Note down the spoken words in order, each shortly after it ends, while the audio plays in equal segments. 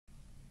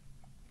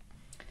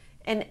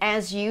And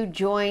as you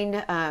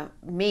join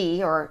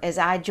me, or as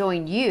I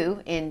join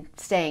you in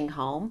staying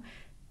home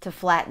to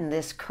flatten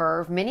this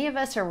curve, many of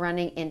us are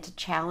running into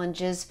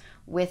challenges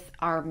with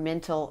our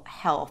mental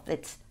health.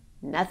 It's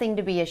nothing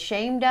to be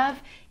ashamed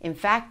of. In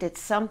fact, it's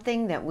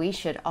something that we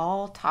should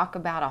all talk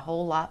about a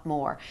whole lot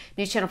more.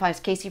 News Channel 5's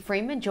Casey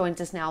Freeman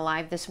joins us now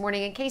live this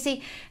morning. And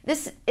Casey,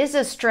 this is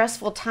a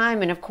stressful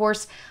time, and of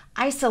course,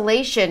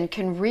 isolation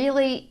can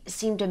really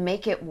seem to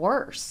make it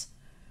worse.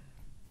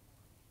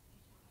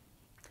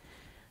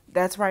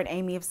 That's right,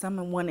 Amy. If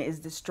someone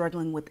is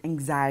struggling with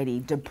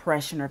anxiety,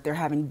 depression, or if they're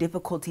having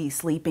difficulty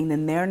sleeping,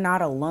 then they're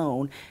not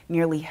alone.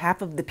 Nearly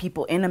half of the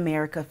people in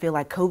America feel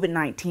like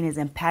COVID-19 is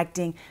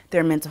impacting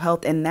their mental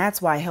health, and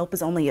that's why help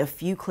is only a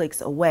few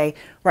clicks away.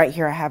 Right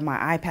here, I have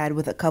my iPad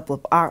with a couple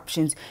of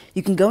options.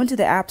 You can go into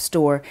the App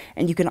Store,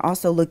 and you can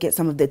also look at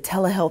some of the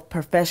telehealth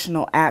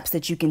professional apps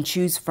that you can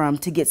choose from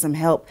to get some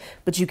help.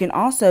 But you can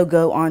also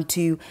go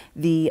onto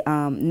the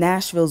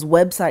Nashville's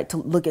website to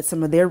look at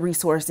some of their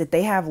resources that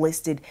they have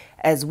listed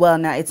as well.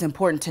 Now, it's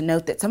important to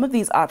note that some of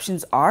these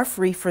options are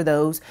free for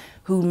those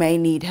who may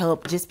need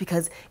help, just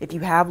because if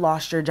you have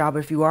lost your job, or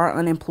if you are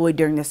unemployed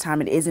during this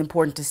time, it is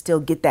important to still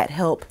get that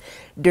help.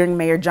 During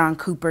Mayor John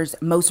Cooper's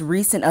most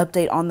recent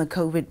update on the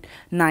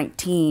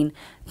COVID-19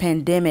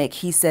 pandemic,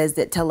 he says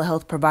that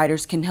telehealth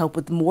providers can help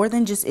with more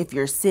than just if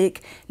you're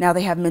sick. Now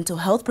they have mental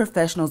health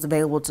professionals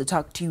available to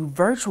talk to you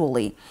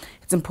virtually.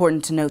 It's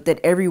important to note that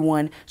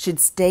everyone should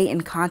stay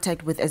in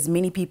contact with as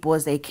many people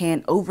as they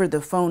can over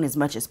the phone as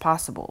much as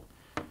possible.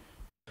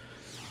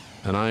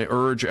 And I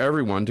urge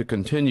everyone to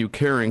continue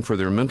caring for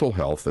their mental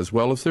health as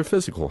well as their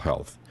physical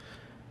health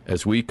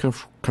as we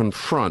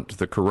confront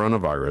the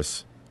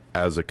coronavirus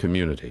as a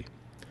community.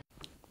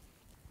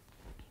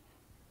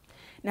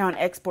 Now, an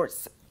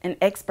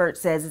expert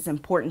says it's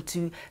important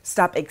to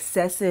stop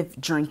excessive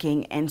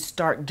drinking and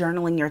start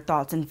journaling your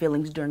thoughts and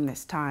feelings during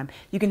this time.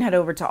 You can head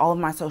over to all of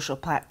my social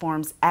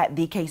platforms at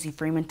The Casey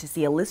Freeman to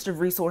see a list of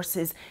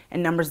resources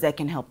and numbers that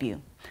can help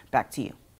you. Back to you.